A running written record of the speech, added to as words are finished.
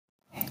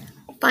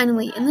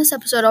Finally, in this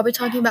episode, I'll be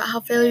talking about how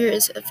failure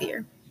is a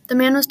fear. The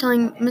man was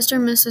telling Mr.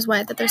 and Mrs.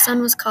 White that their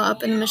son was caught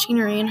up in the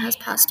machinery and has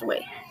passed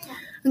away.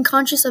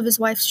 Unconscious of his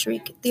wife's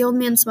shriek, the old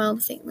man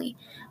smiled faintly,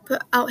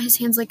 put out his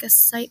hands like a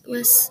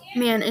sightless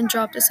man, and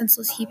dropped a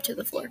senseless heap to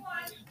the floor.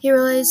 He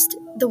realized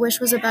the wish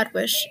was a bad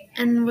wish,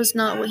 and was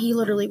not what he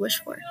literally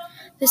wished for.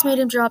 This made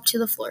him drop to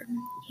the floor.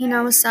 He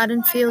now is sad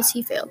and feels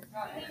he failed.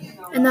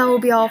 And that will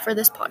be all for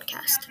this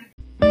podcast.